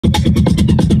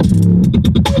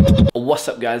What's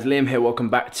up guys, Liam here, welcome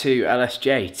back to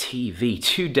LSJ TV.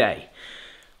 Today,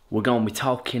 we're going to be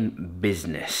talking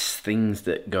business. Things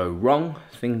that go wrong,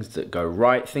 things that go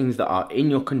right, things that are in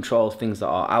your control, things that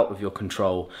are out of your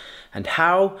control, and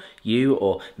how you,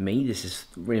 or me, this is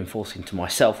reinforcing to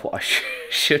myself what I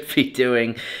should be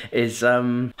doing, is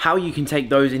how you can take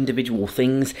those individual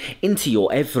things into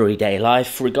your everyday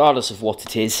life, regardless of what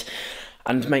it is,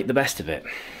 and make the best of it.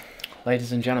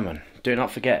 Ladies and gentlemen, do not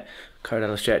forget, code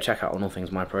Lsj at checkout on all things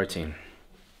MyProtein.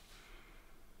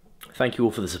 Thank you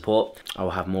all for the support. I will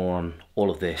have more on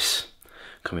all of this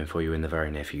coming for you in the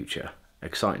very near future.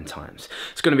 Exciting times.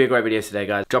 It's going to be a great video today,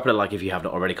 guys. Drop it a like if you have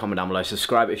not already, comment down below,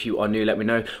 subscribe if you are new, let me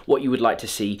know what you would like to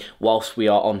see whilst we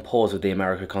are on pause with the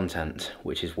America content,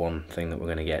 which is one thing that we're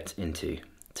going to get into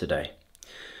today.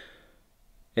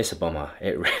 It's a bummer,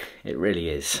 it really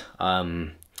is.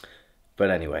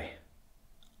 But anyway,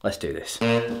 let's do this.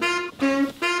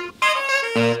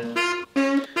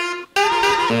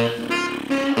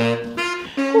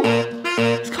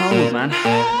 It's cold, man.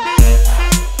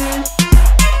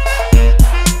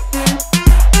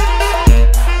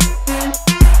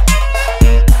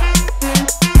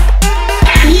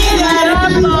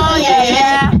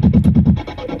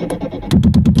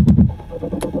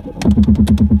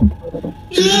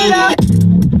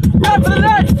 Run for the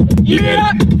left!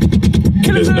 Yeah!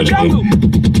 Killers in the jungle!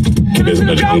 Killers in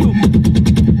the jungle!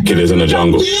 Killers in the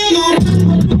jungle!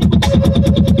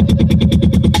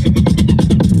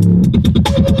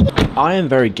 I am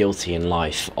very guilty in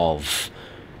life of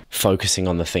focusing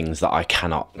on the things that I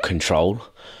cannot control.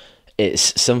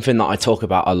 It's something that I talk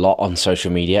about a lot on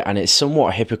social media, and it's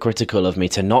somewhat hypocritical of me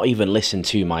to not even listen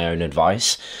to my own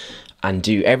advice and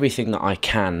do everything that I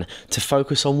can to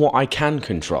focus on what I can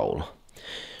control.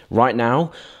 Right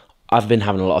now, I've been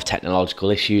having a lot of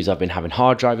technological issues. I've been having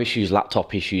hard drive issues,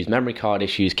 laptop issues, memory card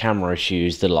issues, camera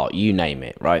issues, the lot, you name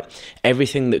it, right?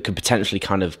 Everything that could potentially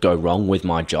kind of go wrong with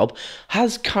my job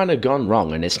has kind of gone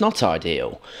wrong, and it's not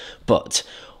ideal. But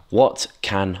what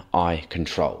can I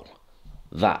control?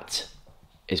 That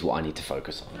is what I need to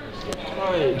focus on. Can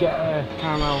I get a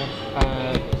caramel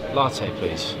latte,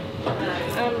 please?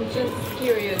 I'm just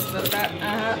curious about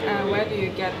that. Where do you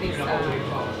get this?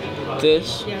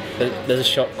 This? Yeah. There's a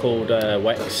shop called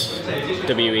Wex,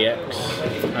 W-E-X,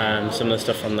 some of the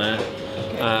stuff from there.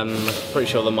 Pretty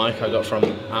sure the mic I got from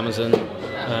Amazon,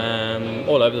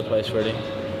 all over the place really.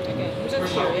 Okay, I'm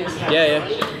just curious. Yeah.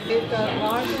 We've got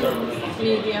large,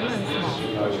 medium and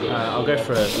small. I'll go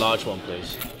for a large one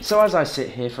please. So as I sit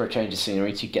here for a change of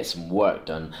scenery to get some work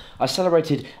done, I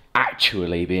celebrated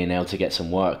actually being able to get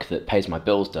some work that pays my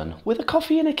bills done with a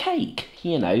coffee and a cake,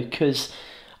 you know, because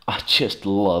I just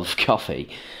love coffee.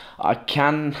 I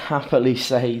can happily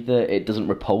say that it doesn't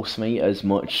repulse me as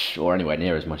much, or anywhere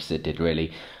near as much as it did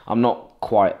really. I'm not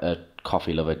quite a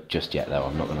coffee lover just yet though,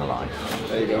 I'm not going to lie.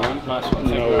 There you go, man. Nice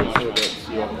one.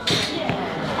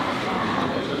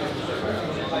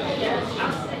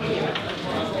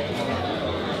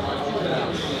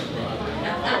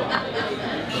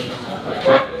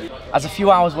 As a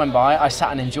few hours went by, I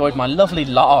sat and enjoyed my lovely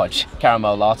large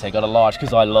caramel latte. Got a large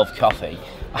because I love coffee.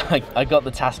 I got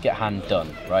the task at hand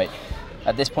done, right?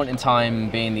 At this point in time,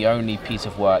 being the only piece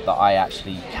of work that I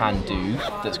actually can do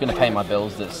that's going to pay my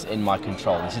bills, that's in my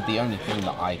control. This is the only thing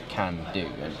that I can do.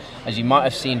 And as you might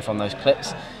have seen from those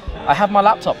clips, I have my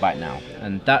laptop back now,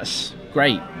 and that's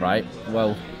great, right?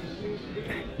 Well,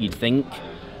 you'd think,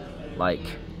 like,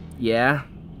 yeah.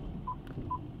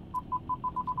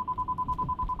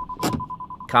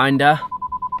 Kinda,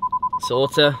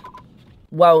 sorta.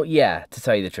 Well, yeah, to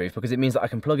tell you the truth, because it means that I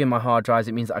can plug in my hard drives,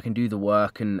 it means that I can do the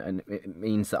work, and it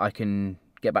means that I can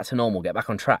get back to normal, get back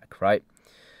on track, right?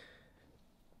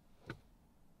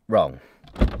 Wrong.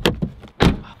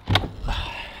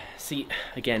 See,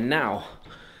 again, now,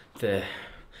 the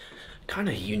kind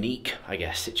of unique, I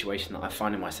guess, situation that I'm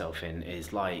finding myself in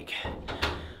is like,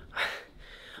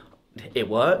 it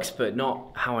works, but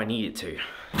not how I need it to.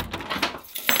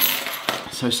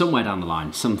 So somewhere down the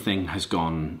line, something has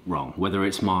gone wrong, whether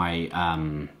it's my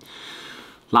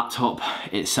laptop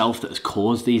itself that has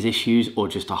caused these issues or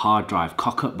just a hard drive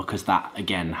cock-up, because that,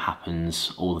 again,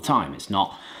 happens all the time. It's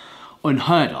not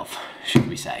unheard of, should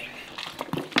we say.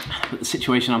 But the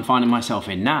situation I'm finding myself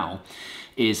in now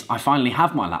is I finally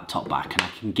have my laptop back and I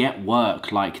can get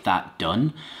work like that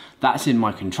done. That's in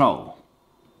my control.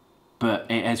 But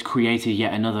it has created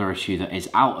yet another issue that is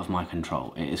out of my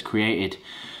control. It has created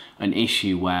an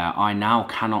issue where I now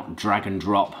cannot drag and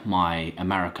drop my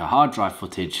America hard drive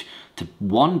footage to,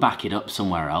 one, back it up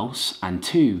somewhere else, and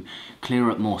two, clear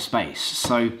up more space.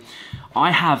 So I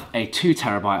have a 2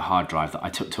 terabyte hard drive that I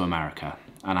took to America,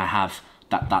 and I have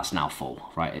that's now full,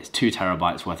 right? It's 2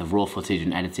 terabytes worth of raw footage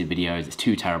and edited videos. It's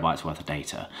 2 terabytes worth of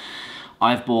data.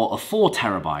 I've bought a 4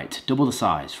 terabyte, double the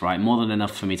size, right? More than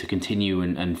enough for me to continue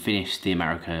and finish the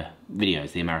America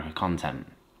videos, the America content.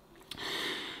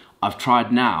 I've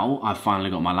tried now, I've finally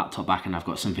got my laptop back and I've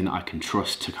got something that I can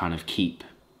trust to kind of keep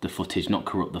the footage, not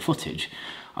corrupt the footage.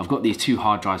 I've got these 2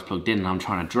 hard drives plugged in and I'm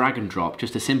trying to drag and drop,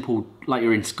 just a simple, like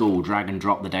you're in school, drag and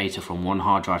drop the data from one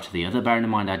hard drive to the other. Bearing in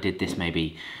mind I did this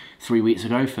maybe 3 weeks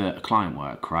ago for client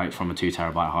work, right? From a 2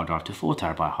 terabyte hard drive to 4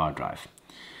 terabyte hard drive.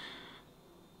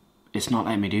 It's not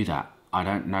letting me do that. I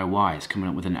don't know why. It's coming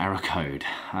up with an error code.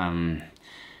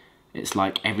 It's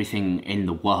like everything in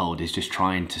the world is just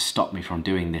trying to stop me from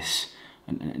doing this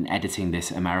and editing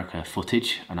this America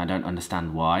footage, and I don't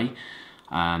understand why.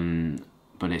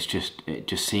 But it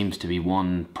just seems to be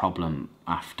one problem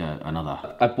after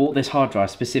another. I bought this hard drive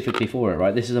specifically for it,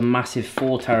 right? This is a massive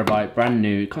 4 terabyte, brand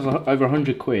new. It costs over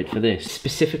 100 quid for this.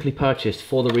 Specifically purchased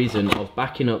for the reason of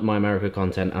backing up my America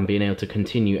content and being able to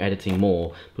continue editing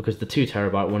more, because the 2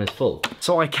 terabyte one is full.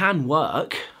 So I can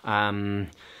work,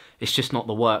 it's just not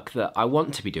the work that I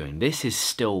want to be doing. This is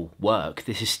still work.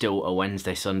 This is still a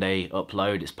Wednesday, Sunday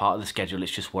upload. It's part of the schedule.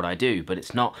 It's just what I do, but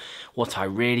it's not what I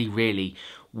really, really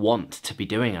want to be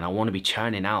doing. And I want to be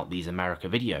churning out these America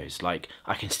videos. Like,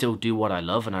 I can still do what I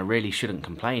love and I really shouldn't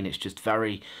complain. It's just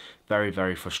very, very,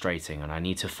 very frustrating. And I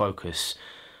need to focus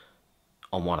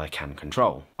on what I can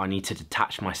control. I need to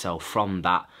detach myself from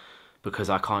that because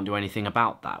I can't do anything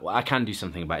about that. Well, I can do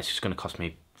something about it. It's just going to cost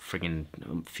me friggin'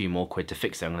 a few more quid to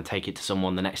fix it. I'm going to take it to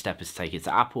someone. The next step is to take it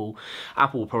to Apple.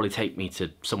 Apple will probably take me to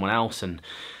someone else, and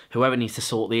whoever needs to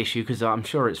sort the issue, because I'm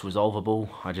sure it's resolvable.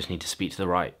 I just need to speak to the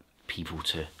right people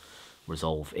to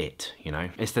resolve it, you know?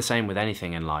 It's the same with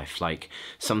anything in life. Like,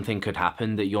 something could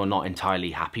happen that you're not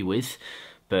entirely happy with,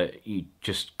 but you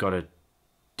just got to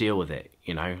deal with it,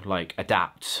 you know? Like,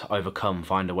 adapt, overcome,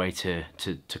 find a way to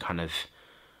kind of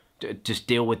just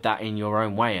deal with that in your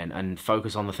own way and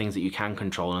focus on the things that you can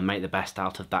control and make the best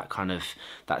out of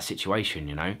that situation,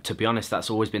 you know? To be honest,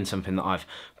 that's always been something that I've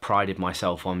prided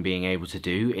myself on being able to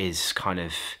do, is kind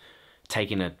of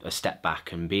taking a step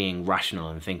back and being rational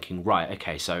and thinking, right,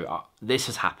 okay, so this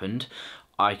has happened,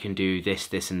 I can do this,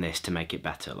 this and this to make it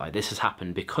better. Like, this has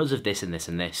happened because of this and this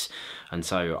and this, and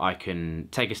so I can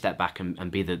take a step back and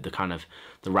be the kind of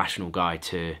the rational guy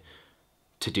to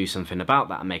do something about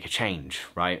that and make a change,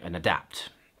 right, and adapt.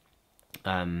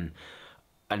 And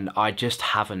I just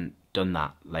haven't done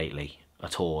that lately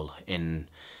at all in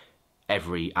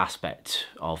every aspect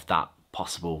of that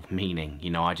possible meaning, you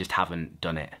know? I just haven't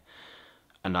done it,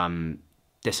 and I'm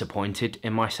disappointed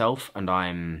in myself, and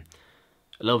I'm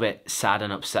a little bit sad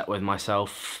and upset with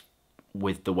myself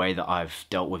with the way that I've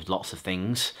dealt with lots of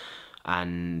things,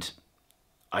 and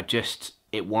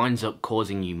it winds up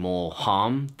causing you more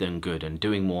harm than good and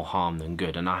doing more harm than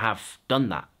good. And I have done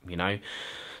that, you know?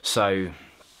 So, you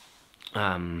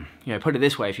know, put it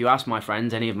this way, if you ask my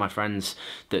friends, any of my friends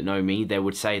that know me, they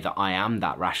would say that I am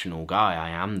that rational guy. I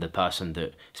am the person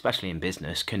that, especially in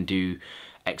business, can do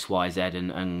X, Y, Z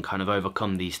and kind of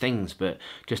overcome these things. But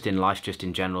just in life, just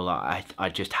in general, I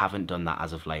just haven't done that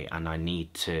as of late, and I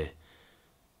need to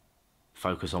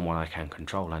focus on what I can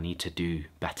control. I need to do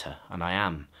better, and I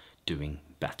am doing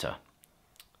better,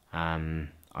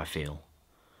 I feel,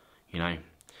 you know?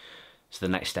 So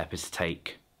the next step is to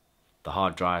take the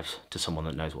hard drives to someone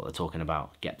that knows what they're talking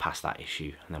about, get past that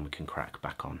issue, and then we can crack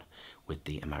back on with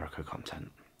the America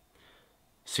content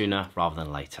sooner rather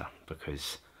than later,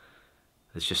 because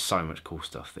there's just so much cool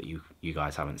stuff that you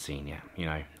guys haven't seen yet, you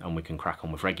know? And we can crack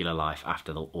on with regular life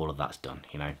after all of that's done,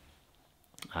 you know?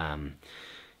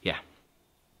 Yeah.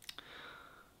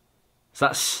 So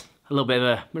that's a little bit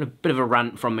of a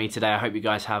rant from me today. I hope you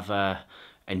guys have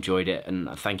enjoyed it, and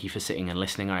thank you for sitting and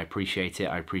listening. I appreciate it.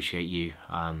 I appreciate you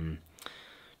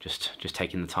just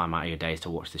taking the time out of your days to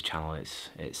watch this channel.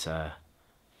 It's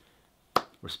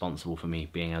responsible for me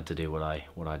being able to do what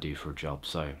I do for a job.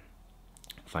 So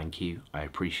thank you. I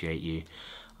appreciate you,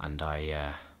 and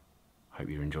I hope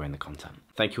you're enjoying the content.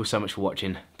 Thank you all so much for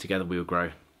watching. Together we will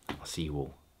grow. I'll see you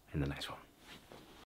all in the next one.